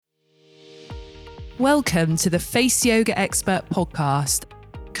Welcome to the Face Yoga Expert podcast.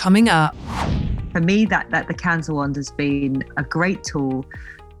 Coming up. For me, that the candle wand has been a great tool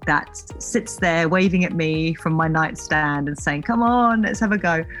that sits there waving at me from my nightstand and saying, come on, let's have a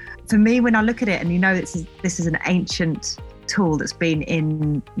go. For me, when I look at it, and you know this is an ancient tool that's been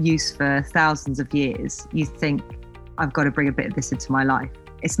in use for thousands of years, you think, I've got to bring a bit of this into my life.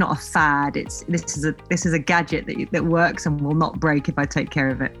 It's not a fad. This is a gadget that works and will not break if I take care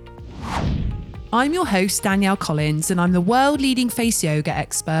of it. I'm your host, Danielle Collins, and I'm the world-leading face yoga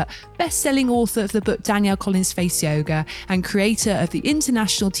expert, best-selling author of the book Danielle Collins Face Yoga, and creator of the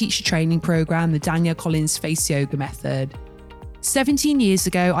international teacher training program, the Danielle Collins Face Yoga Method. 17 years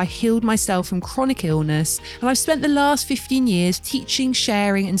ago, I healed myself from chronic illness, and I've spent the last 15 years teaching,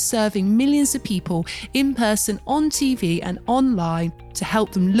 sharing, and serving millions of people in person, on TV, and online to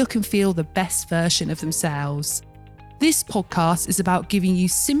help them look and feel the best version of themselves. This podcast is about giving you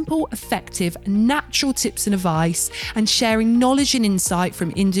simple, effective, natural tips and advice and sharing knowledge and insight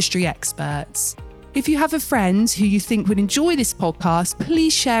from industry experts. If you have a friend who you think would enjoy this podcast,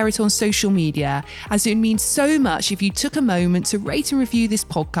 please share it on social media, as it would mean so much if you took a moment to rate and review this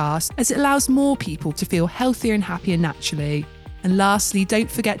podcast, as it allows more people to feel healthier and happier naturally. And lastly, don't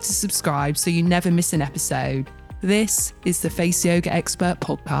forget to subscribe so you never miss an episode. This is the Face Yoga Expert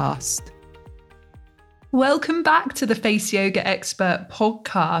podcast. Welcome back to the Face Yoga Expert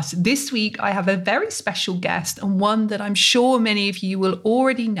podcast. This week, I have a very special guest, and one that I'm sure many of you will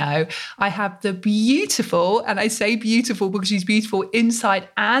already know. I have the beautiful, and I say beautiful because she's beautiful inside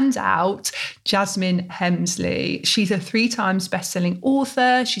and out, Jasmine Hemsley. She's a 3 times best-selling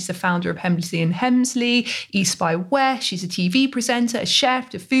author. She's the founder of Hemsley and Hemsley, East by West. She's a TV presenter, a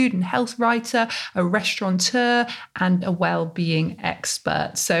chef, a food and health writer, a restaurateur, and a well-being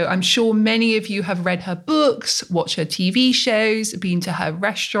expert. So I'm sure many of you have read her books, watched her TV shows, been to her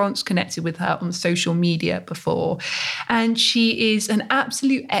restaurants, connected with her on social media before. And she is an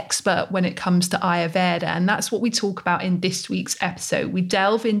absolute expert when it comes to Ayurveda. And that's what we talk about in this week's episode. We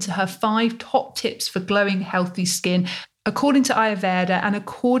delve into her 5 top tips for glowing, healthy skin, according to Ayurveda and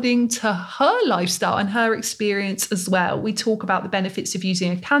according to her lifestyle and her experience as well. We talk about the benefits of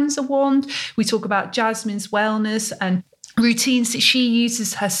using a candle wand. We talk about Jasmine's wellness and routines that she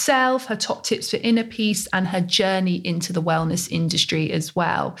uses herself, her top tips for inner peace, and her journey into the wellness industry as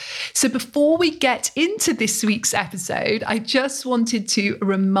well. So before we get into this week's episode, I just wanted to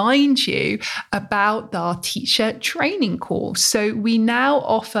remind you about our teacher training course. So we now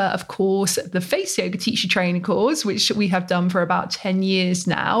offer, of course, the Face Yoga teacher training course, which we have done for about 10 years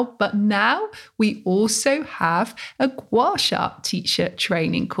now. But now we also have a Gua Sha teacher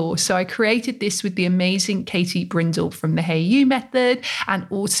training course. So I created this with the amazing Katie Brindle from the Hey You Method, and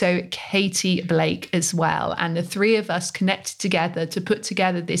also Katie Blake as well. And the 3 of us connected together to put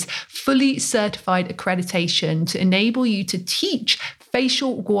together this fully certified accreditation to enable you to teach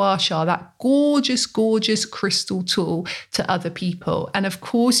facial gua sha, that gorgeous, gorgeous crystal tool, to other people. And of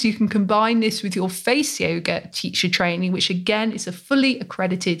course, you can combine this with your face yoga teacher training, which again is a fully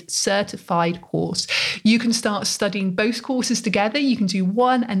accredited, certified course. You can start studying both courses together. You can do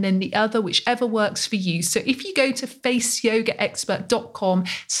one and then the other, whichever works for you. So if you go to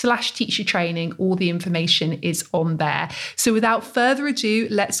faceyogaexpert.com/teacher training, all the information is on there. So without further ado,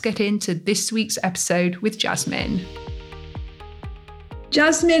 let's get into this week's episode with Jasmine.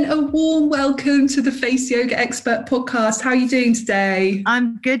 Jasmine, a warm welcome to the Face Yoga Expert podcast. How are you doing today?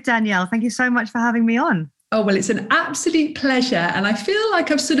 I'm good, Danielle. Thank you so much for having me on. Oh, well, it's an absolute pleasure. And I feel like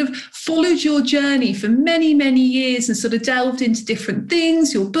I've sort of followed your journey for many, many years and sort of delved into different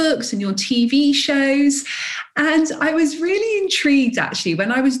things, your books and your TV shows. And I was really intrigued, actually,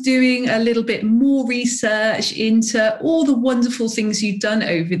 when I was doing a little bit more research into all the wonderful things you've done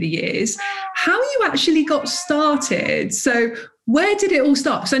over the years, how you actually got started. So where did it all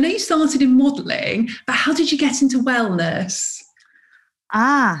start? Because I know you started in modelling, but how did you get into wellness?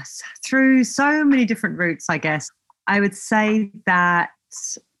 Through so many different routes, I guess. I would say that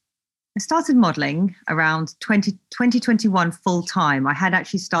I started modelling around 2021 full time. I had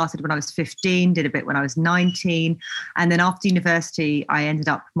actually started when I was 15, did a bit when I was 19. And then after university, I ended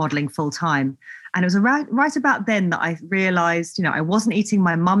up modelling full time. And it was right about then that I realised, I wasn't eating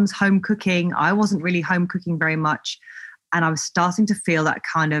my mum's home cooking. I wasn't really home cooking very much. And I was starting to feel that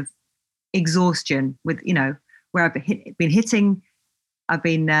kind of exhaustion with, where I've been hitting. I've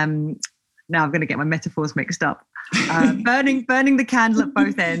been, now I'm going to get my metaphors mixed up, burning the candle at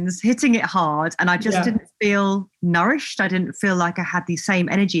both ends, hitting it hard. And I just didn't feel nourished. I didn't feel like I had the same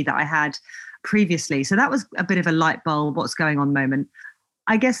energy that I had previously. So that was a bit of a light bulb, what's going on moment.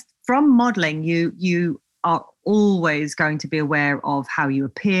 I guess from modeling, you are always going to be aware of how you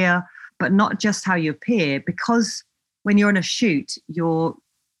appear, but not just how you appear, because when you're on a shoot,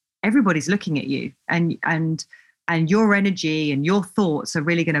 everybody's looking at you, and your energy and your thoughts are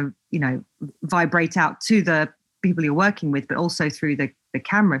really going to, vibrate out to the people you're working with, but also through the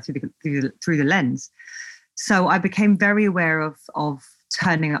camera, through the lens. So I became very aware of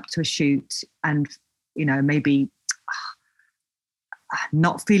turning up to a shoot and, maybe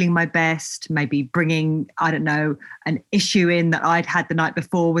not feeling my best, maybe bringing, I don't know, an issue in that I'd had the night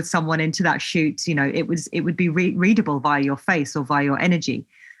before with someone into that shoot. It would be readable via your face or via your energy.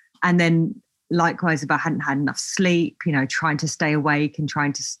 And then likewise, if I hadn't had enough sleep, trying to stay awake and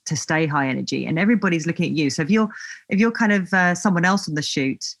trying to stay high energy, and everybody's looking at you. So if you're kind of someone else on the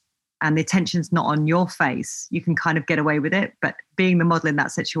shoot and the attention's not on your face, you can kind of get away with it. But being the model in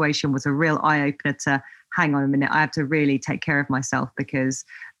that situation was a real eye-opener to, hang on a minute, I have to really take care of myself, because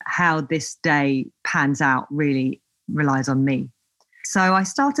how this day pans out really relies on me. So I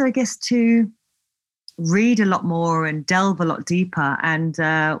started, I guess, to read a lot more and delve a lot deeper. And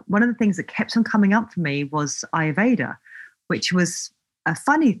one of the things that kept on coming up for me was Ayurveda, which was a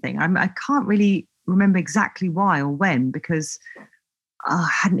funny thing. I can't really remember exactly why or when, because I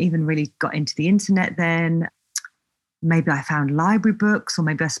hadn't even really got into the internet then. Maybe I found library books, or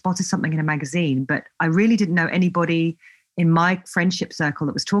maybe I spotted something in a magazine, but I really didn't know anybody in my friendship circle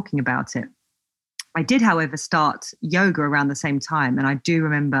that was talking about it. I did, however, start yoga around the same time. And I do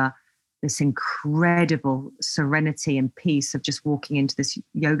remember this incredible serenity and peace of just walking into this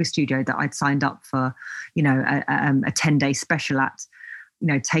yoga studio that I'd signed up for, a 10-day special at,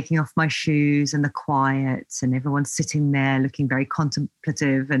 taking off my shoes and the quiet, and everyone sitting there looking very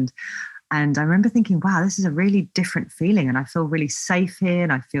contemplative. And I remember thinking, wow, this is a really different feeling. And I feel really safe here,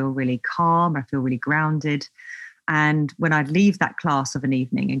 and I feel really calm. I feel really grounded. And when I'd leave that class of an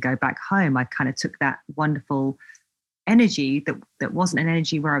evening and go back home, I kind of took that wonderful energy that wasn't an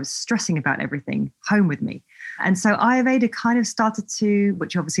energy where I was stressing about everything home with me. And so Ayurveda kind of started to,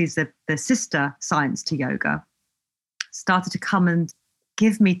 which obviously is the sister science to yoga, started to come and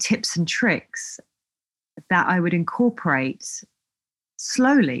give me tips and tricks that I would incorporate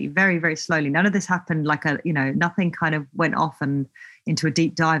slowly, very, very slowly. None of this happened like nothing kind of went off and into a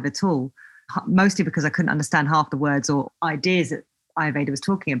deep dive at all, mostly because I couldn't understand half the words or ideas that Ayurveda was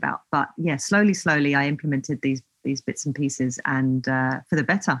talking about. But yeah, slowly, I implemented these bits and pieces, and for the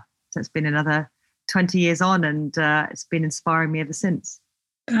better. So it's been another 20 years on, and it's been inspiring me ever since.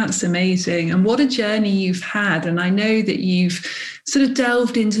 That's amazing. And what a journey you've had. And I know that you've sort of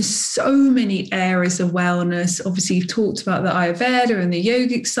delved into so many areas of wellness. Obviously, you've talked about the Ayurveda and the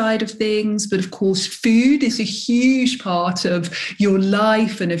yogic side of things, but of course, food is a huge part of your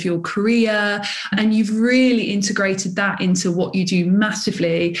life and of your career. And you've really integrated that into what you do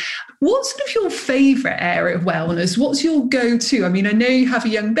massively. What's sort of your favourite area of wellness? What's your go-to? I mean, I know you have a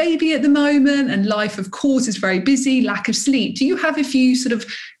young baby at the moment, and life, of course, is very busy, lack of sleep. Do you have a few sort of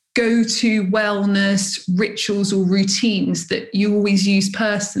go-to wellness rituals or routines that you always use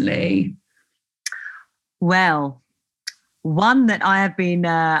personally? Well, one that I have been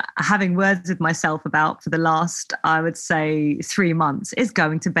having words with myself about for the last, I would say, 3 months is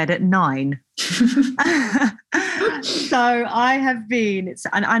going to bed at 9. So I have been,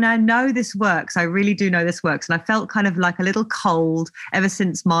 and I know this works. I really do know this works. And I felt kind of like a little cold ever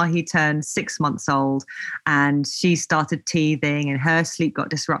since Mahi turned 6 months old, and she started teething and her sleep got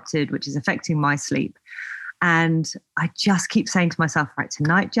disrupted, which is affecting my sleep. And I just keep saying to myself, right,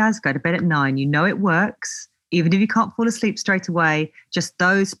 tonight, Jazz, go to bed at 9. You know it works. Even if you can't fall asleep straight away, just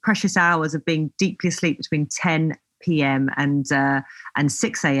those precious hours of being deeply asleep between 10 p.m. and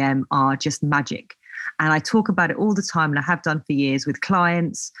 6 a.m. are just magic. And I talk about it all the time, and I have done for years with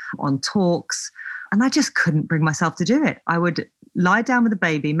clients on talks, and I just couldn't bring myself to do it. I would lie down with the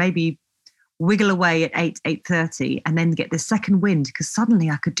baby, maybe wiggle away at 8:30, and then get this second wind, because suddenly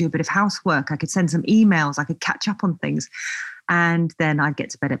I could do a bit of housework. I could send some emails. I could catch up on things. And then I'd get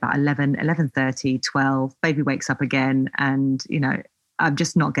to bed at about 11, 11:30, 12. Baby wakes up again. And, I'm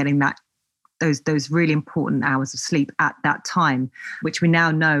just not getting those really important hours of sleep at that time, which we now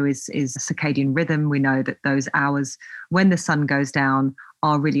know is circadian rhythm. We know that those hours when the sun goes down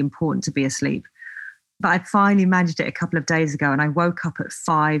are really important to be asleep. But I finally managed it a couple of days ago, and I woke up at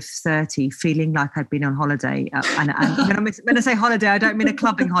 5:30 feeling like I'd been on holiday. And when I say holiday, I don't mean a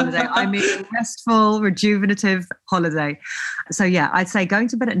clubbing holiday. I mean a restful, rejuvenative holiday. So yeah, I'd say going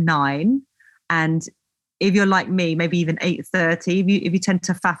to bed at 9, and if you're like me, maybe even 8:30, if you tend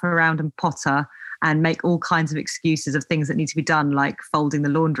to faff around and potter and make all kinds of excuses of things that need to be done, like folding the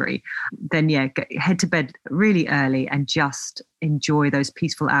laundry, then yeah, head to bed really early and just enjoy those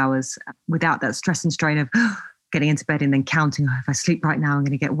peaceful hours without that stress and strain of, getting into bed and then counting, oh, if I sleep right now, I'm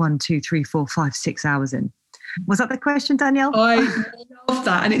going to get 1, 2, 3, 4, 5, 6 hours in. Was that the question, Danielle? I love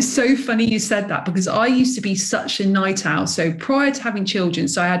that. And it's so funny you said that, because I used to be such a night owl. So prior to having children,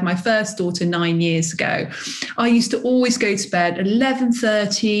 so I had my first daughter 9 years ago, I used to always go to bed at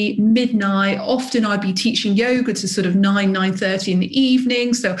 11:30, midnight. Often I'd be teaching yoga to sort of 9:30 in the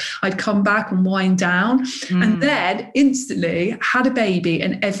evening. So I'd come back and wind down. And then instantly had a baby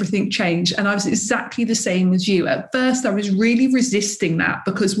and everything changed. And I was exactly the same as you. At first, I was really resisting that,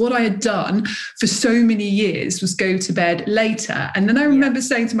 because what I had done for so many years was go to bed later. And then I remember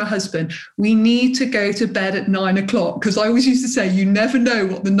saying to my husband, we need to go to bed at 9 o'clock, because I always used to say, you never know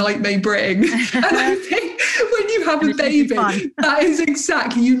what the night may bring. And I think when you have a baby, that is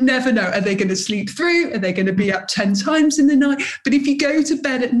exactly, you never know. Are they going to sleep through? Are they going to be up 10 times in the night? But if you go to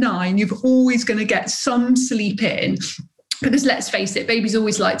bed at 9, you're always going to get some sleep in. Because let's face it, babies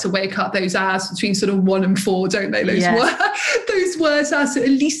always like to wake up those hours between sort of 1 and 4, don't they? Those words are. So at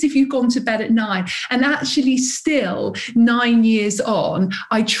least if you've gone to bed at 9, and actually still 9 years on,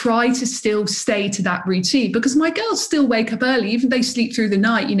 I try to still stay to that routine, because my girls still wake up early, even they sleep through the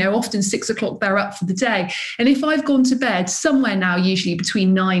night, often 6 o'clock, they're up for the day. And if I've gone to bed somewhere now, usually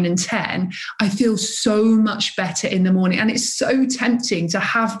between 9 and 10, I feel so much better in the morning. And it's so tempting to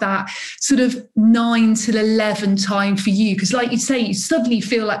have that sort of 9 till 11 time for you. Because like you say, you suddenly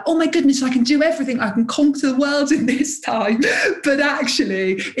feel like, oh my goodness, I can do everything. I can conquer the world in this time. But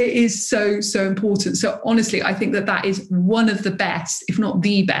actually, it is so, so important. So honestly, I think that is one of the best, if not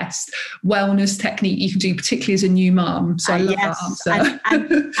the best, wellness technique you can do, particularly as a new mum. So I love that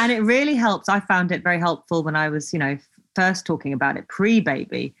answer. And it really helps. I found it very helpful when I was, first talking about it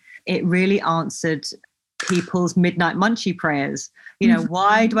pre-baby. It really answered people's midnight munchie prayers.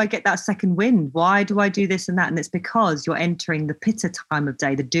 Why do I get that second wind? Why do I do this and that? And it's because you're entering the pitta time of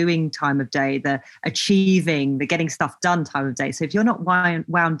day, the doing time of day, the achieving, the getting stuff done time of day. So if you're not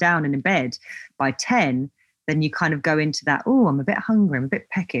wound down and in bed by 10, then you kind of go into that, oh, I'm a bit hungry, I'm a bit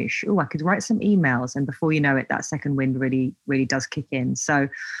peckish. Oh, I could write some emails. And before you know it, that second wind really, really does kick in. So,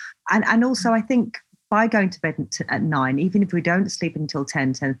 and also I think by going to bed at 9, even if we don't sleep until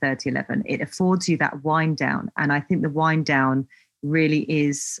 10, 10:30, 11, it affords you that wind down. And I think the wind down really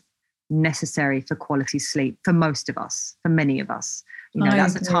is necessary for quality sleep for most of us, for many of us.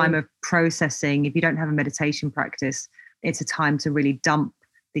 That's a time of processing. If you don't have a meditation practice, it's a time to really dump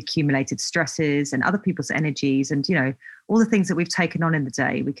the accumulated stresses and other people's energies and, all the things that we've taken on in the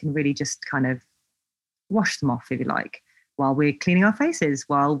day. We can really just kind of wash them off, if you like, while we're cleaning our faces,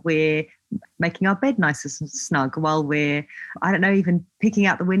 while we're making our bed nice and snug, while we're, even picking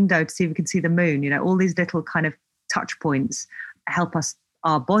out the window to see if we can see the moon. All these little kind of touch points help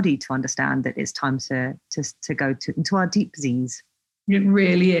our body to understand that it's time to go into our deep Z's. It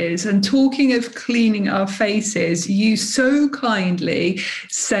really is. And talking of cleaning our faces, you so kindly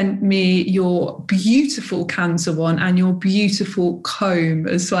sent me your beautiful Cancer wand and your beautiful comb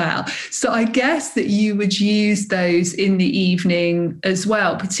as well. So I guess that you would use those in the evening as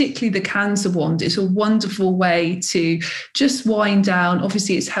well, particularly the Cancer wand. It's a wonderful way to just wind down.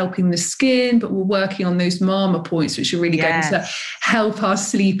 Obviously, it's helping the skin, but we're working on those mama points, which are really going to help our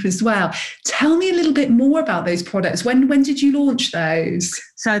sleep as well. Tell me a little bit more about those products. When did you launch those?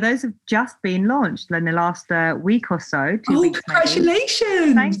 So those have just been launched in the last week or so. 2 weeks.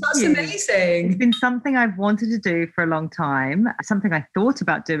 Congratulations. That's you. Amazing. It's been something I've wanted to do for a long time, something I thought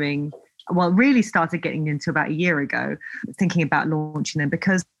about doing, really started getting into about a year ago, thinking about launching them,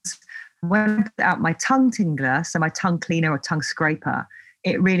 because when I put out my tongue tingler, so my tongue cleaner or tongue scraper,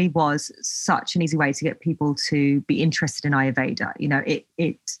 it really was such an easy way to get people to be interested in Ayurveda.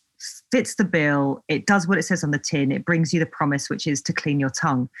 It fits the bill. It does what it says on the tin. It brings you the promise, which is to clean your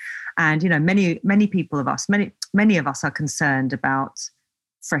tongue. And, many people of us, many of us are concerned about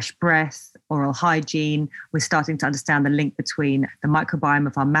fresh breath, oral hygiene. We're starting to understand the link between the microbiome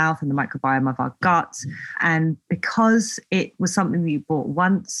of our mouth and the microbiome of our gut. And because it was something that you bought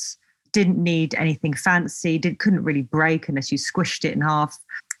once, didn't need anything fancy, couldn't really break unless you squished it in half,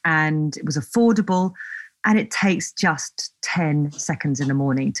 and it was affordable. And it takes just 10 seconds in the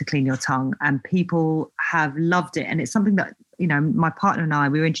morning to clean your tongue. And people have loved it. And it's something that, my partner and I,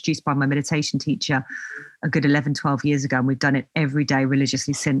 we were introduced by my meditation teacher a good 11, 12 years ago. And we've done it every day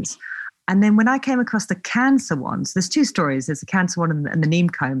religiously since. And then when I came across the Cancer wands, there's two stories. There's the Cancer wand and the neem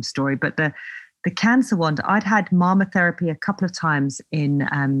comb story. But the Cancer wand, I'd had mama therapy a couple of times in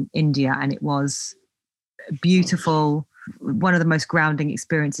India. And it was beautiful, one of the most grounding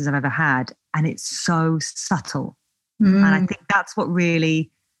experiences I've ever had. And it's so subtle. And I think that's what really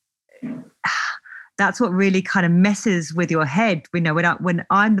kind of messes with your head. When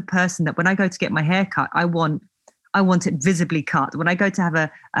I'm the person that when I go to get my hair cut, I want I want it visibly cut. When I go to have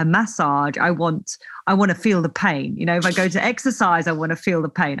a massage, I want to feel the pain. You know, if I go to exercise, I want to feel the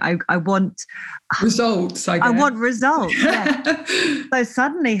pain. I want results. I want results. Yeah. So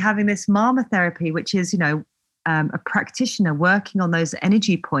suddenly having this mama therapy, which is, you know, a practitioner working on those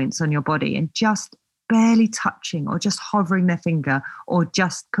energy points on your body and just barely touching or just hovering their finger or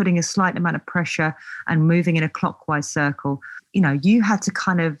just putting a slight amount of pressure and moving in a clockwise circle. You know, you had to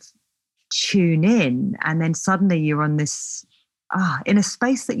kind of tune in, and then suddenly you're on this in a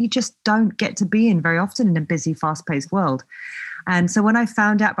space that you just don't get to be in very often in a busy, fast-paced world. And so when I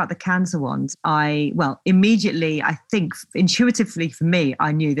found out about the cancer wands, immediately, I think intuitively for me,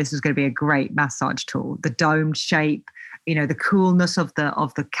 I knew this was going to be a great massage tool. The domed shape, you know, the coolness of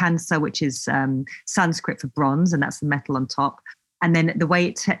the cancer, which is Sanskrit for bronze, and that's the metal on top. And then the way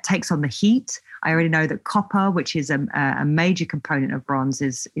it takes on the heat. I already know that copper, which is a major component of bronze,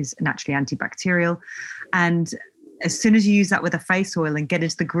 is naturally antibacterial. And as soon as you use that with a face oil and get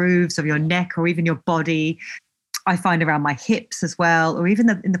into the grooves of your neck or even your body, I find around my hips as well, or even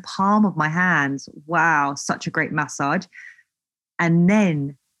in the palm of my hands, wow, such a great massage. And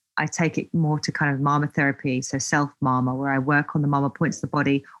then I take it more to kind of mama therapy, so self-mama, where I work on the mama points of the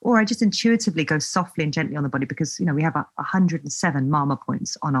body, or I just intuitively go softly and gently on the body because, you know, we have 107 mama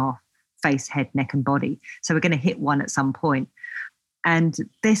points on our face, head, neck, and body. So we're going to hit one at some point. And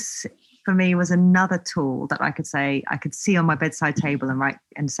this, for me, was another tool that I could see on my bedside table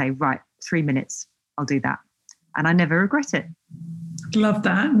and say, 3 minutes, I'll do that. And I never regret it. Love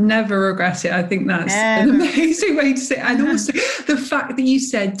that. Never regret it. I think that's an amazing way to say it. And also the fact that you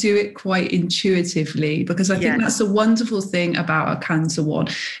said do it quite intuitively, because I think that's a wonderful thing about a cancer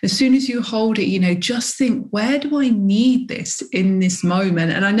wand. As soon as you hold it, you know, just think, where do I need this in this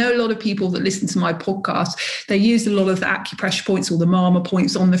moment? And I know a lot of people that listen to my podcast, they use a lot of the acupressure points or the mama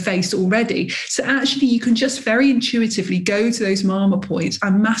points on the face already. So actually you can just very intuitively go to those mama points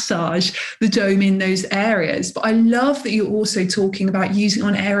and massage the dome in those areas. But I love that you're also talking about using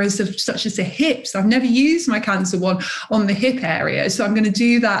on areas such as the hips. I've never used my cancer wand on the hip area, so I'm going to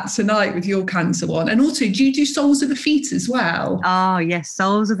do that tonight with your cancer wand. And also, do you do soles of the feet as well? Oh yes,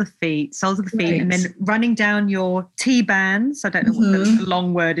 soles of the feet, Right. and then running down your T-bands. I don't know what the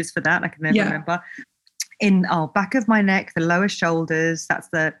long word is for that. I can never remember. In back of my neck, the lower shoulders.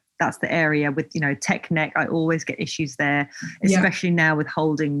 That's the area with, you know, tech neck. I always get issues there, especially now with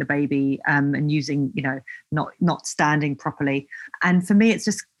holding the baby and using, you know, not standing properly. And for me,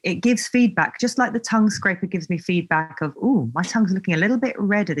 it gives feedback, just like the tongue scraper gives me feedback of, my tongue's looking a little bit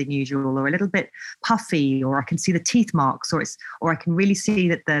redder than usual, or a little bit puffy, or I can see the teeth marks, or I can really see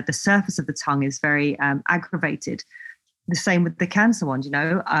that the surface of the tongue is very aggravated. The same with the cancer wand, you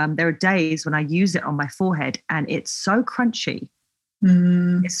know. There are days when I use it on my forehead and it's so crunchy.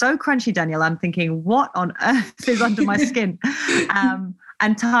 It's so crunchy, Danielle. I'm thinking, what on earth is under my skin?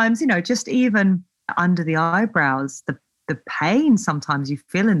 And times, you know, just even under the eyebrows, the pain sometimes you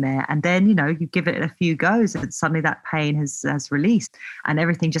feel in there, and then, you know, you give it a few goes and suddenly that pain has released and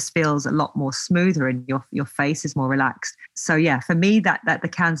everything just feels a lot more smoother and your face is more relaxed. So yeah, for me, that the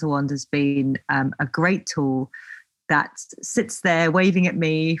cancer wand has been a great tool that sits there waving at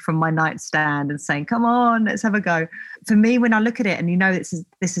me from my nightstand and saying, come on, let's have a go. For me, when I look at it, and you know, this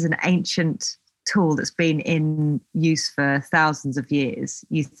is an ancient tool that's been in use for thousands of years,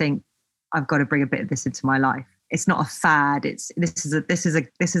 you think, I've got to bring a bit of this into my life. It's not a fad. This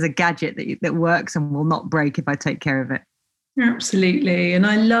is a gadget that works and will not break if I take care of it. Absolutely. And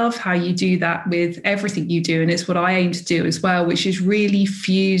I love how you do that with everything you do. And it's what I aim to do as well, which is really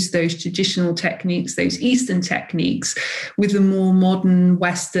fuse those traditional techniques, those Eastern techniques, with a more modern,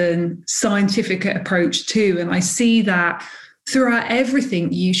 Western, scientific approach too. And I see that throughout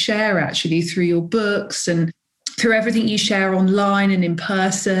everything you share, actually, through your books and through everything you share online and in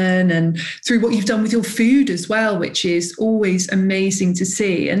person, and through what you've done with your food as well, which is always amazing to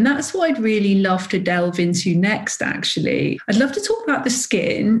see. And that's what I'd really love to delve into next, actually. I'd love to talk about the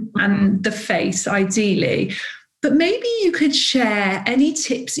skin and the face, ideally. But maybe you could share any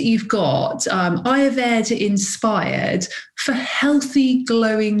tips that you've got, Ayurveda inspired, for healthy,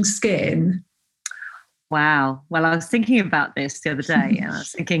 glowing skin. Wow. Well, I was thinking about this the other day, and I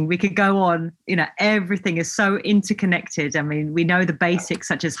was thinking we could go on, you know, everything is so interconnected. I mean, we know the basics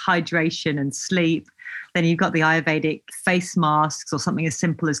such as hydration and sleep. Then you've got the Ayurvedic face masks, or something as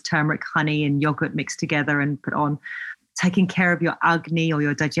simple as turmeric, honey and yogurt mixed together and put on. Taking care of your Agni, or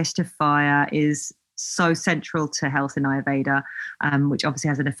your digestive fire, is so central to health in Ayurveda, which obviously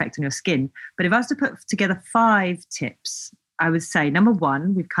has an effect on your skin. But if I was to put together 5 tips, I would say number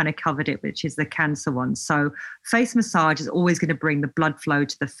one, we've kind of covered it, which is the cancer one. So face massage is always going to bring the blood flow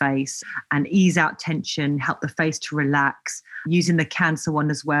to the face and ease out tension, help the face to relax. Using the cancer one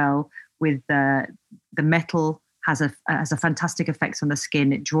as well with the metal has a fantastic effect on the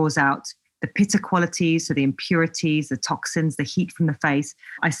skin. It draws out the pitta qualities, so the impurities, the toxins, the heat from the face.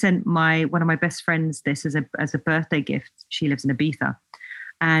 I sent one of my best friends this as a birthday gift. She lives in Ibiza.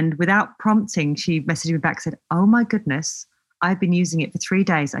 And without prompting, she messaged me back and said, "Oh my goodness, I've been using it for 3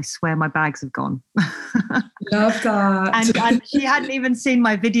 days. I swear my bags have gone." Love that. and she hadn't even seen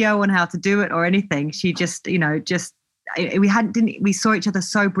my video on how to do it or anything. She just, we saw each other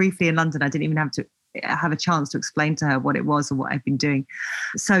so briefly in London. I didn't even have a chance to explain to her what it was or what I've been doing.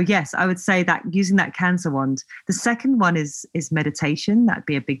 So yes, I would say that using that cancer wand. The second one is meditation. That'd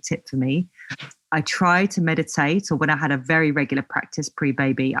be a big tip for me. I try to meditate, or when I had a very regular practice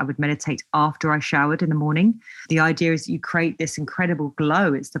pre-baby, I would meditate after I showered in the morning. The idea is that you create this incredible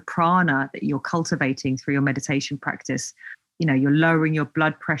glow. It's the prana that you're cultivating through your meditation practice. You're lowering your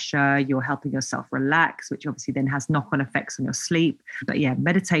blood pressure, you're helping yourself relax, which obviously then has knock-on effects on your sleep. But yeah,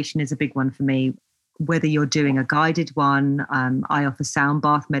 meditation is a big one for me. Whether you're doing a guided one, I offer sound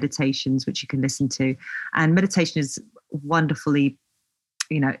bath meditations, which you can listen to. And meditation is wonderfully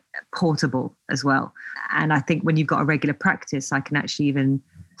portable as well. And I think when you've got a regular practice, I can actually even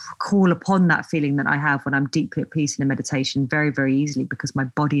call upon that feeling that I have when I'm deeply at peace in a meditation very, very easily, because my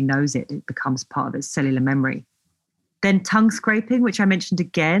body knows it. It becomes part of its cellular memory. Then tongue scraping, which I mentioned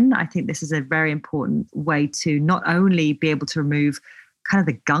again. I think this is a very important way to not only be able to remove kind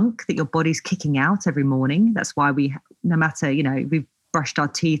of the gunk that your body's kicking out every morning. That's why no matter, we've brushed our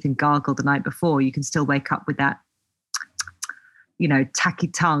teeth and gargled the night before, you can still wake up with that tacky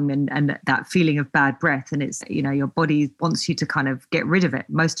tongue and that feeling of bad breath. And it's, your body wants you to kind of get rid of it.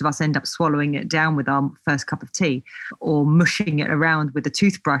 Most of us end up swallowing it down with our first cup of tea, or mushing it around with a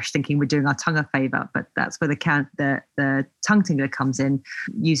toothbrush, thinking we're doing our tongue a favor. But that's where the tongue tingler comes in,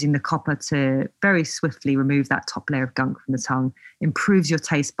 using the copper to very swiftly remove that top layer of gunk from the tongue, improves your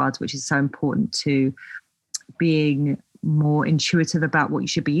taste buds, which is so important to being more intuitive about what you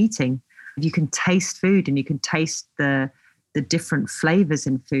should be eating. If you can taste food and you can taste the different flavors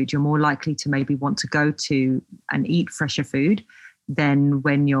in food, you're more likely to maybe want to go to and eat fresher food than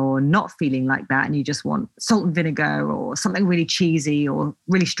when you're not feeling like that and you just want salt and vinegar or something really cheesy or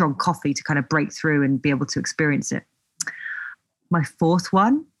really strong coffee to kind of break through and be able to experience it. My fourth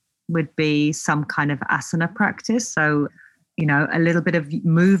one would be some kind of asana practice. So, a little bit of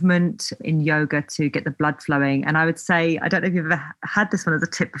movement in yoga to get the blood flowing. And I would say, I don't know if you've ever had this one as a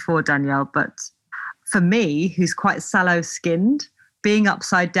tip before, Danielle, but for me, who's quite sallow skinned, being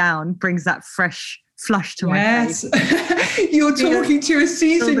upside down brings that fresh flush to my face. You're talking to a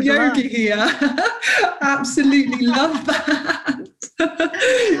seasoned yogi here. Absolutely love that.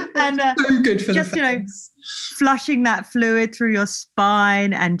 And so good for just, the face. Flushing that fluid through your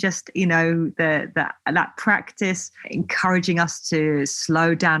spine, and just, that practice encouraging us to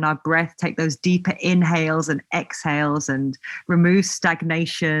slow down our breath, take those deeper inhales and exhales, and remove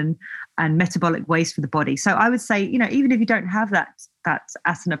stagnation and metabolic waste for the body. So I would say, even if you don't have that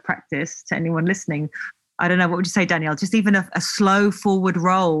asana practice, to anyone listening, I don't know, what would you say, Danielle? Just even a slow forward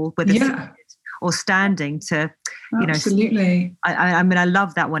roll with or standing to, Absolutely. I mean, I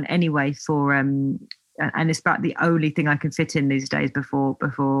love that one anyway for, and it's about the only thing I can fit in these days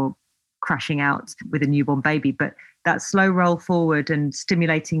before crashing out with a newborn baby. But that slow roll forward and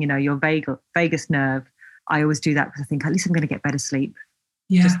stimulating, your vagus nerve, I always do that because I think at least I'm going to get better sleep.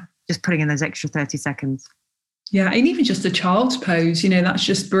 Yeah. Just putting in those extra 30 seconds. Yeah, and even just the child's pose, that's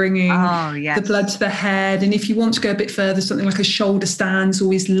just bringing the blood to the head. And if you want to go a bit further, something like a shoulder stand's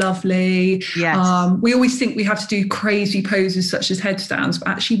always lovely. Yes. We always think we have to do crazy poses such as headstands, but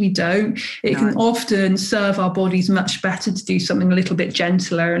actually we don't. It can often serve our bodies much better to do something a little bit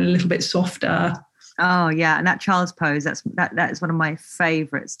gentler and a little bit softer. Oh, yeah. And that child's pose, that is one of my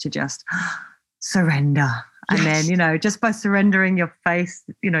favorites, to just surrender. And then, just by surrendering your face,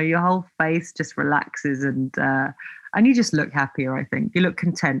 your whole face just relaxes and you just look happier, I think. You look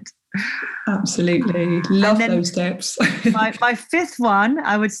content. Absolutely. Love those tips. my fifth one,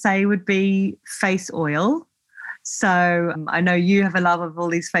 I would say, would be face oil. So I know you have a love of all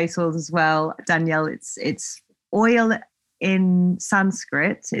these face oils as well, Danielle. It's oil in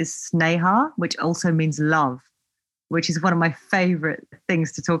Sanskrit is sneha, which also means love, which is one of my favorite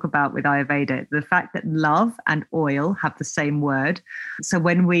things to talk about with Ayurveda. The fact that love and oil have the same word. So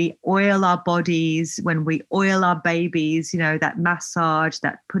when we oil our bodies, when we oil our babies, that massage,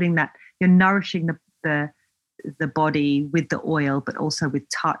 that putting that, you're nourishing the body with the oil, but also with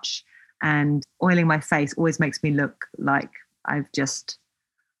touch. And oiling my face always makes me look like I've just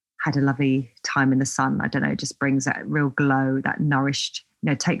had a lovely time in the sun. I don't know, it just brings that real glow, that nourished,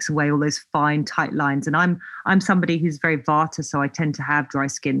 takes away all those fine, tight lines. And I'm somebody who's very Vata, so I tend to have dry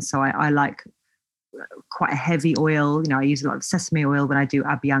skin. So I like quite a heavy oil. I use a lot of sesame oil when I do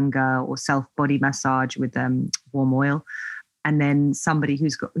Abhyanga or self body massage with warm oil. And then somebody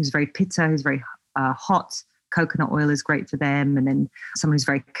who's very pitta, who's very hot, coconut oil is great for them. And then someone who's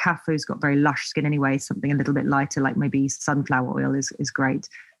very kapha, who's got very lush skin anyway, something a little bit lighter, like maybe sunflower oil is great.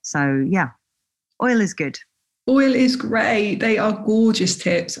 So yeah, oil is good. Oil is great. They are gorgeous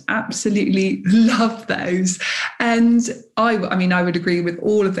tips. Absolutely love those. And I would agree with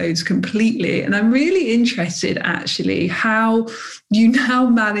all of those completely. And I'm really interested actually how you now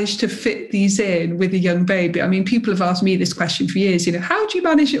manage to fit these in with a young baby. I mean, people have asked me this question for years, how do you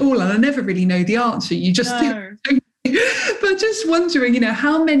manage it all? And I never really know the answer. You just do. But just wondering,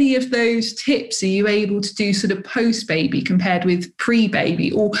 how many of those tips are you able to do sort of post-baby compared with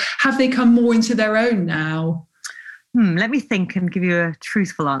pre-baby, or have they come more into their own now? Let me think and give you a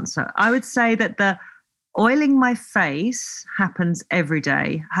truthful answer. I would say that the oiling my face happens every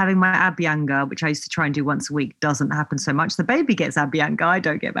day. Having my Abhyanga, which I used to try and do once a week, doesn't happen so much. The baby gets Abhyanga. I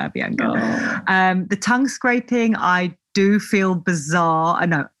don't get Abhyanga. The tongue scraping, I do feel bizarre. I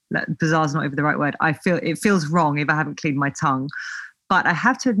know bizarre is not even the right word. It feels wrong if I haven't cleaned my tongue. But I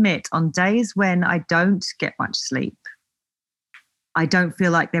have to admit, on days when I don't get much sleep, I don't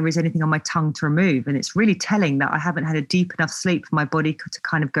feel like there is anything on my tongue to remove. And it's really telling that I haven't had a deep enough sleep for my body to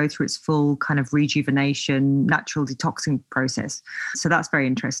kind of go through its full kind of rejuvenation, natural detoxing process. So that's very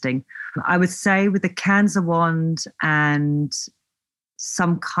interesting. I would say with the Kansa wand and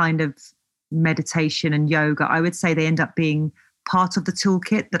some kind of meditation and yoga, I would say they end up being part of the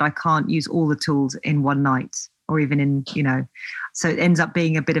toolkit, that I can't use all the tools in one night or even in, so it ends up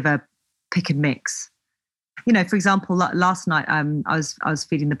being a bit of a pick and mix. For example, last night I was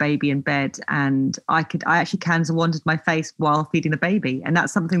feeding the baby in bed, and I actually Kansa wanded my face while feeding the baby, and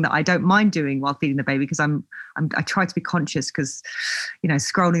that's something that I don't mind doing while feeding the baby, because I try to be conscious, because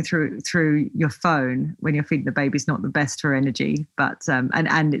scrolling through your phone when you're feeding the baby is not the best for energy, but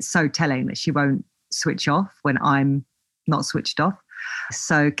and it's so telling that she won't switch off when I'm not switched off.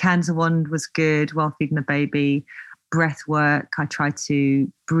 So Kansa wand was good while feeding the baby. Breath work, I try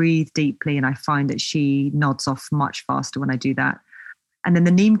to breathe deeply, and I find that she nods off much faster when I do that. And then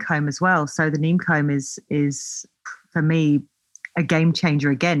the neem comb as well. So the neem comb is for me a game changer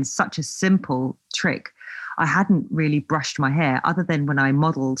again. Such a simple trick. I hadn't really brushed my hair other than when I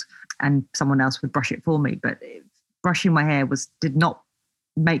modeled and someone else would brush it for me. But brushing my hair did not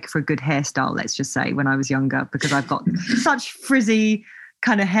make for a good hairstyle, let's just say, when I was younger, because I've got such frizzy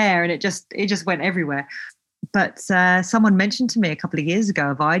kind of hair, and it just went everywhere. But someone mentioned to me a couple of years ago,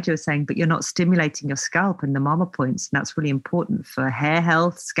 a video saying, but you're not stimulating your scalp and the mama points. And that's really important for hair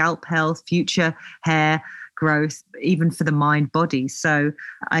health, scalp health, future hair growth, even for the mind body. So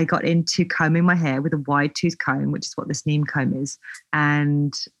I got into combing my hair with a wide tooth comb, which is what this neem comb is.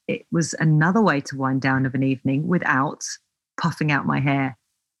 And it was another way to wind down of an evening without puffing out my hair.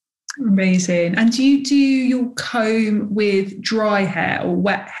 Amazing. And do you do your comb with dry hair or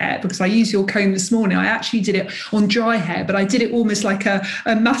wet hair? Because I used your comb this morning. I actually did it on dry hair, but I did it almost like a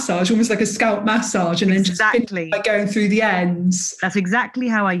massage, almost like a scalp massage, and then just by going through the ends. That's exactly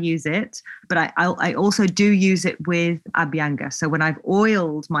how I use it. But I also do use it with Abhyanga. So when I've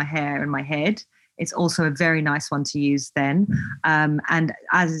oiled my hair and my head, it's also a very nice one to use then. And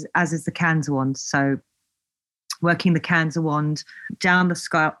as is the Kansa wand. So working the Kansa wand down the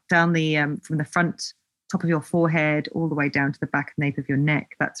scalp, from the front top of your forehead all the way down to the back nape of your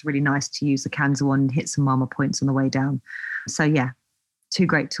neck. That's really nice to use the Kansa wand and hit some mama points on the way down. So yeah, 2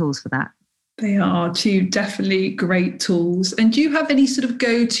 great tools for that. They are 2 definitely great tools. And do you have any sort of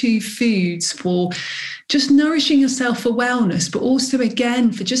go-to foods for just nourishing yourself for wellness, but also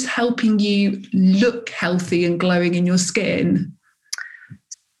again for just helping you look healthy and glowing in your skin?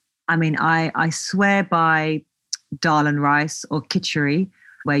 I mean, I swear by dal and rice, or khichdi,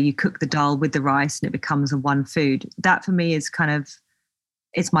 where you cook the dal with the rice and it becomes a one food. That for me is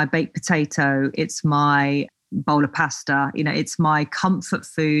it's my baked potato, it's my bowl of pasta, it's my comfort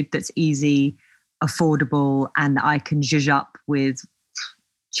food that's easy, affordable, and I can zhuzh up with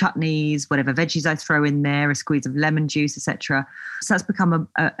chutneys, whatever veggies I throw in there, a squeeze of lemon juice, etc. So that's become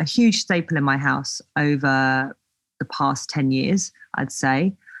a huge staple in my house over the past 10 years, I'd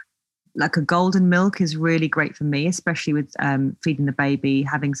say. Like a golden milk is really great for me, especially with feeding the baby,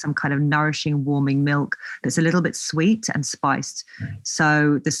 having some kind of nourishing, warming milk that's a little bit sweet and spiced.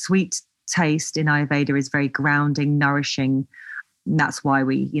 So the sweet taste in Ayurveda is very grounding, nourishing. And that's why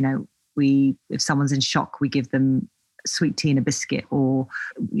we, if someone's in shock, we give them sweet tea and a biscuit, or,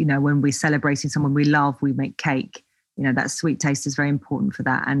 when we're celebrating someone we love, we make cake. That sweet taste is very important for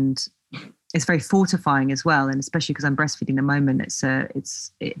that. And it's very fortifying as well. And especially because I'm breastfeeding at the moment,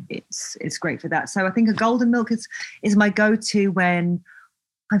 it's great for that. So I think a golden milk is my go-to when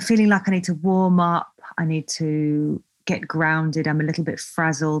I'm feeling like I need to warm up. I need to get grounded. I'm a little bit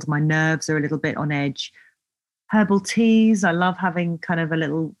frazzled. My nerves are a little bit on edge. Herbal teas. I love having kind of a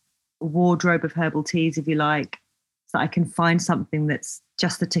little wardrobe of herbal teas, if you like, so I can find something that's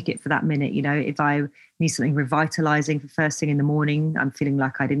just the ticket for that minute. If I need something revitalizing for first thing in the morning, I'm feeling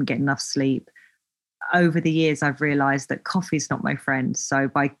like I didn't get enough sleep. Over the years, I've realized that coffee is not my friend. So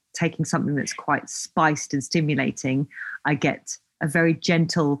by taking something that's quite spiced and stimulating, I get a very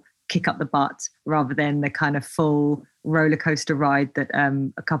gentle kick up the butt rather than the kind of full roller coaster ride that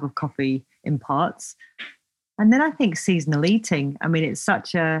a cup of coffee imparts. And then I think seasonal eating. I mean, it's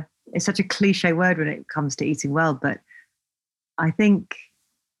such a cliche word when it comes to eating well, but I think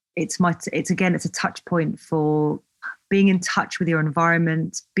it's a touch point for being in touch with your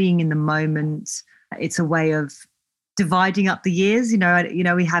environment, being in the moment. It's a way of dividing up the years.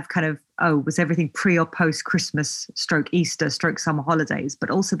 We have kind of, was everything pre or post Christmas / Easter / summer holidays?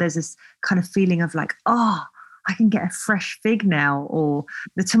 But also there's this kind of feeling of like, I can get a fresh fig now, or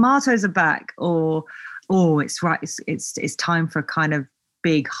the tomatoes are back, or it's right. It's time for a kind of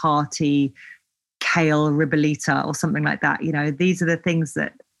big hearty kale ribollita or something like that. These are the things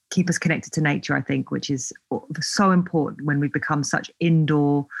that keep us connected to nature, I think, which is so important when we become such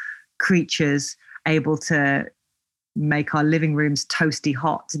indoor creatures, able to make our living rooms toasty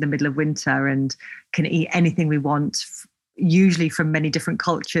hot in the middle of winter and can eat anything we want, usually from many different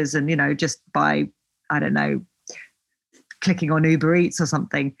cultures, and just by, I don't know, clicking on Uber Eats or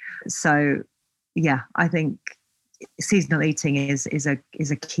something. So yeah, I think seasonal eating is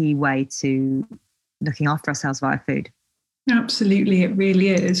a key way to looking after ourselves via food. Absolutely, it really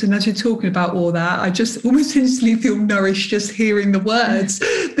is. And as you're talking about all that, I just almost instantly feel nourished just hearing the words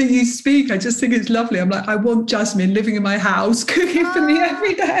that you speak. I just think it's lovely. I'm like, I want Jasmine living in my house, cooking for me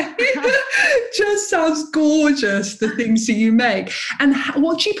every day. Just sounds gorgeous, the things that you make. And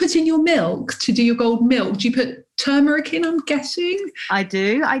what do you put in your milk to do your gold milk? Do you put turmeric in, I'm guessing? I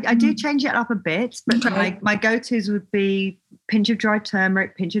do. I do change it up a bit, but okay. my go-tos would be pinch of dried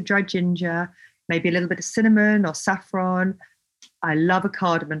turmeric, pinch of dried ginger, maybe a little bit of cinnamon or saffron. I love a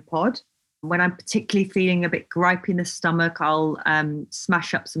cardamom pod. When I'm particularly feeling a bit gripey in the stomach, I'll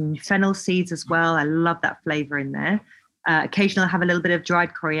smash up some fennel seeds as well. I love that flavour in there. Occasionally I'll have a little bit of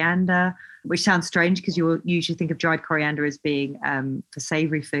dried coriander, which sounds strange because you will usually think of dried coriander as being for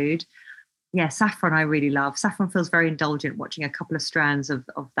savoury food. Yeah, saffron I really love. Saffron feels very indulgent, watching a couple of strands of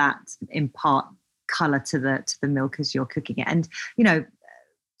that impart colour to the milk as you're cooking it. And,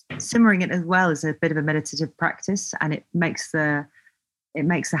 simmering it as well is a bit of a meditative practice, and it makes the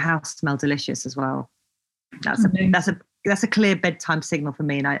house smell delicious as well. That's a clear bedtime signal for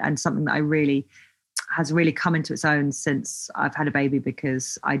me, and something that has really come into its own since I've had a baby,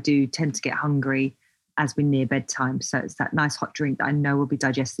 because I do tend to get hungry as we near bedtime. So it's that nice hot drink that I know will be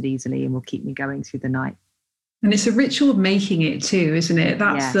digested easily and will keep me going through the night. And it's a ritual of making it too, isn't it?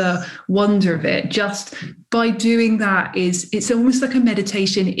 That's the wonder of it. Just by doing that it's almost like a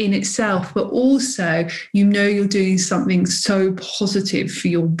meditation in itself, but also, you're doing something so positive for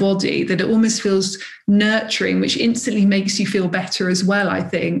your body that it almost feels nurturing, which instantly makes you feel better as well, I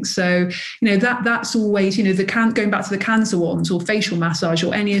think. So, that's always, going back to the cancer ones or facial massage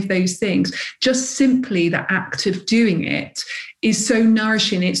or any of those things, just simply the act of doing it is so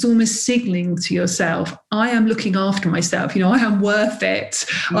nourishing. It's almost signaling to yourself, I am looking after myself, I am worth it.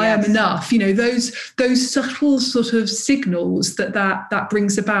 Yes. I am enough. Those subtle sort of signals that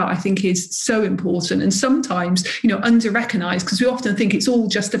brings about, I think, is so important. And sometimes, under recognized, because we often think it's all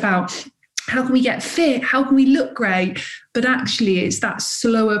just about how can we get fit? How can we look great? But actually it's that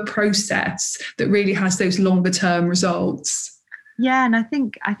slower process that really has those longer term results. Yeah. And I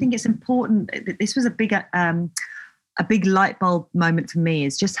think it's important. This was a big light bulb moment for me,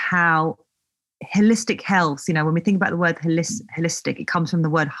 is just how holistic health, when we think about the word holistic, it comes from the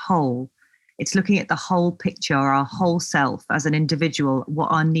word whole. It's looking at the whole picture, our whole self as an individual, what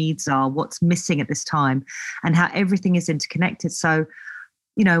our needs are, what's missing at this time, and how everything is interconnected. So,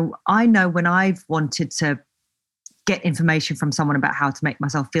 I know when I've wanted to get information from someone about how to make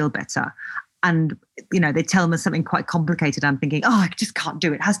myself feel better, and, they tell me something quite complicated, I'm thinking, I just can't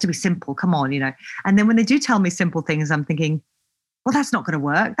do it. It has to be simple. Come on, And then when they do tell me simple things, I'm thinking, well, that's not going to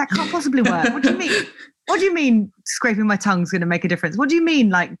work. That can't possibly work. What do you mean? What do you mean scraping my tongue is going to make a difference? What do you mean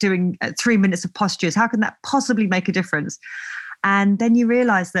like doing 3 minutes of postures? How can that possibly make a difference? And then you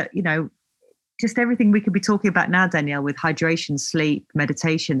realize that, just everything we could be talking about now, Danielle, with hydration, sleep,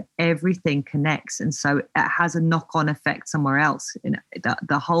 meditation, everything connects. And so it has a knock-on effect somewhere else.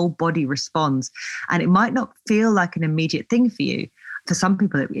 The whole body responds. And it might not feel like an immediate thing for you. For some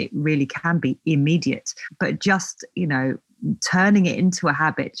people, it really can be immediate. But just, turning it into a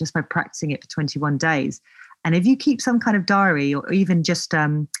habit just by practicing it for 21 days. And if you keep some kind of diary, or even just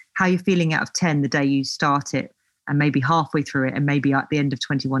how you're feeling out of 10 the day you start it, and maybe halfway through it, and maybe at the end of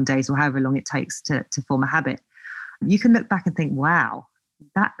 21 days or however long it takes to form a habit, you can look back and think, wow,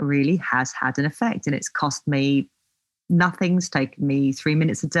 that really has had an effect. And it's cost me nothing. It's taken me 3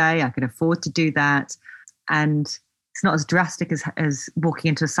 minutes a day. I can afford to do that. And it's not as drastic as walking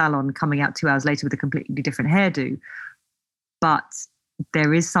into a salon, coming out 2 hours later with a completely different hairdo. But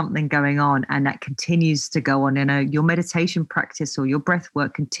there is something going on, and that continues to go on. Your meditation practice or your breath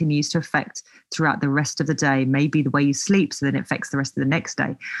work continues to affect throughout the rest of the day, maybe the way you sleep, so then it affects the rest of the next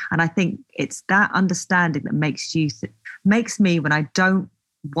day. And I think it's that understanding that makes me, when I don't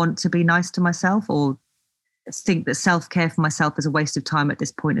want to be nice to myself or think that self-care for myself is a waste of time at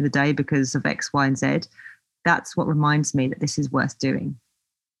this point in the day because of X, Y, and Z, that's what reminds me that this is worth doing.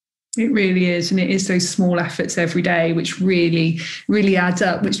 It really is. And it is those small efforts every day, which really, really adds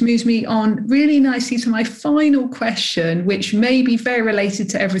up, which moves me on really nicely to my final question, which may be very related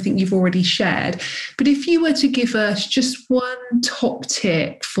to everything you've already shared. But if you were to give us just one top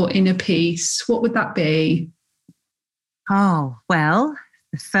tip for inner peace, what would that be? Oh, well,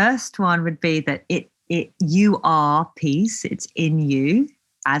 the first one would be that you are peace. It's in you,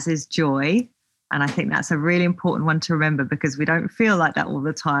 as is joy. And I think that's a really important one to remember, because we don't feel like that all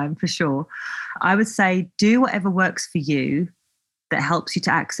the time, for sure. I would say do whatever works for you that helps you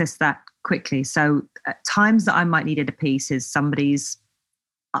to access that quickly. So at times that I might need a piece is somebody's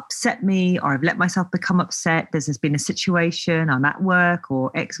upset me, or I've let myself become upset. There's been a situation, I'm at work,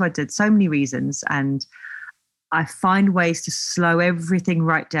 or X, Y, Z, so many reasons. And I find ways to slow everything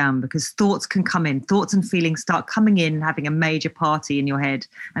right down, because thoughts can come in. Thoughts and feelings start coming in and having a major party in your head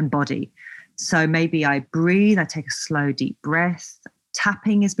and body. So maybe I breathe, I take a slow, deep breath.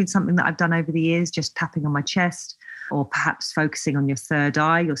 Tapping has been something that I've done over the years, just tapping on my chest, or perhaps focusing on your third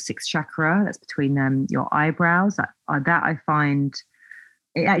eye, your sixth chakra. That's between your eyebrows. That I find,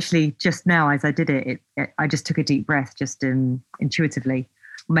 it actually, just now as I did it, I just took a deep breath, just intuitively.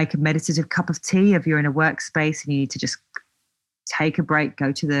 Make a meditative cup of tea if you're in a workspace and you need to just take a break,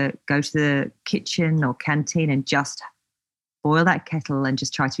 go to the kitchen or canteen and just boil that kettle and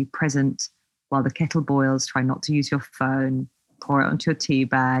just try to be present while the kettle boils. Try not to use your phone, pour it onto your tea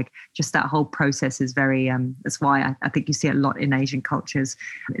bag. Just that whole process is very, that's why I think you see it a lot in Asian cultures.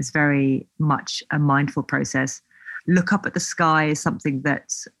 It's very much a mindful process. Look up at the sky is something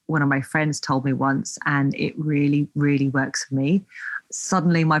that one of my friends told me once, and it really, really works for me.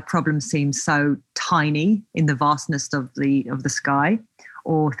 Suddenly my problems seem so tiny in the vastness of the sky.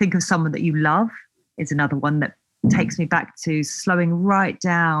 Or think of someone that you love is another one that takes me back to slowing right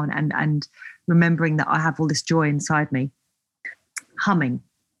down and remembering that I have all this joy inside me. Humming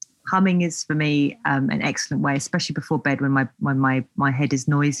is for me an excellent way, especially before bed when my head is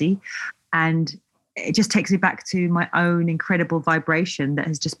noisy, and it just takes me back to my own incredible vibration that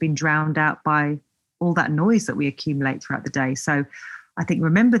has just been drowned out by all that noise that we accumulate throughout the day. So I think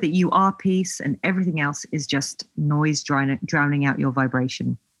remember that you are peace, and everything else is just noise drowning out your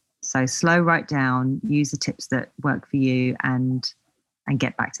vibration. So slow right down, use the tips that work for you, and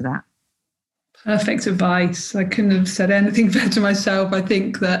get back to that. Perfect advice. I couldn't have said anything better myself. I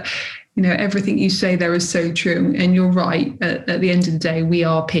think that, everything you say there is so true. And you're right. At the end of the day, we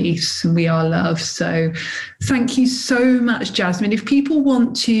are peace and we are love. So thank you so much, Jasmine. If people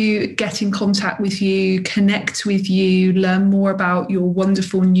want to get in contact with you, connect with you, learn more about your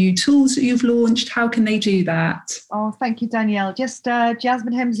wonderful new tools that you've launched, how can they do that? Oh, thank you, Danielle. Just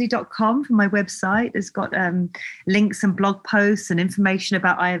jasminehemsley.com for my website. It's got links and blog posts and information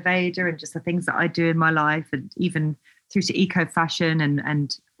about Ayurveda and just the things that I do in my life, and even through to eco fashion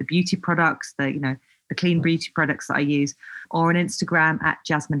and the beauty products, the clean beauty products that I use. Or on Instagram at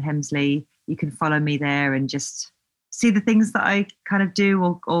Jasmine Hemsley. You can follow me there and just see the things that I kind of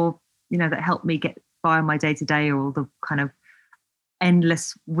do or that help me get by on my day to day, or all the kind of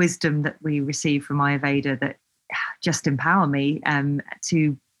endless wisdom that we receive from Ayurveda that just empower me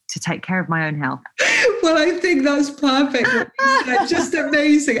to take care of my own health. Well, I think that's perfect. What you said. Just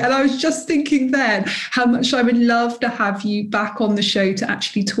amazing. And I was just thinking then how much I would love to have you back on the show to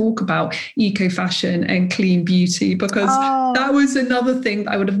actually talk about eco fashion and clean beauty, because that was another thing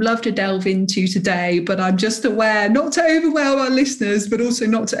that I would have loved to delve into today. But I'm just aware not to overwhelm our listeners, but also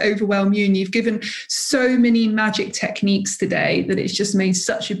not to overwhelm you. And you've given so many magic techniques today that it's just made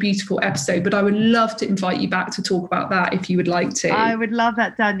such a beautiful episode. But I would love to invite you back to talk about that if you would like to. I would love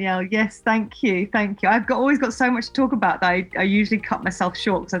that, Danielle. Yes, thank you. Thank you. Always got so much to talk about that I usually cut myself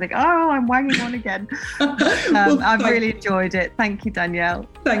short because I think, I'm wanging on again. I've really enjoyed it. Thank you, Danielle.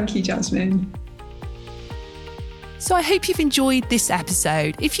 Thank you, Jasmine. So I hope you've enjoyed this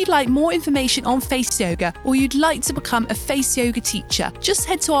episode. If you'd like more information on face yoga, or you'd like to become a face yoga teacher, just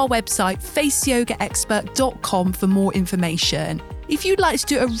head to our website, faceyogaexpert.com, for more information. If you'd like to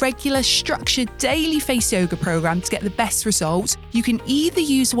do a regular, structured, daily face yoga program to get the best results, you can either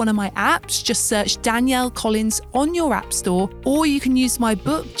use one of my apps, just search Danielle Collins on your app store, or you can use my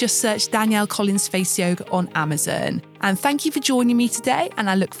book, just search Danielle Collins Face Yoga on Amazon. And thank you for joining me today, and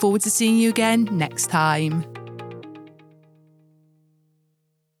I look forward to seeing you again next time.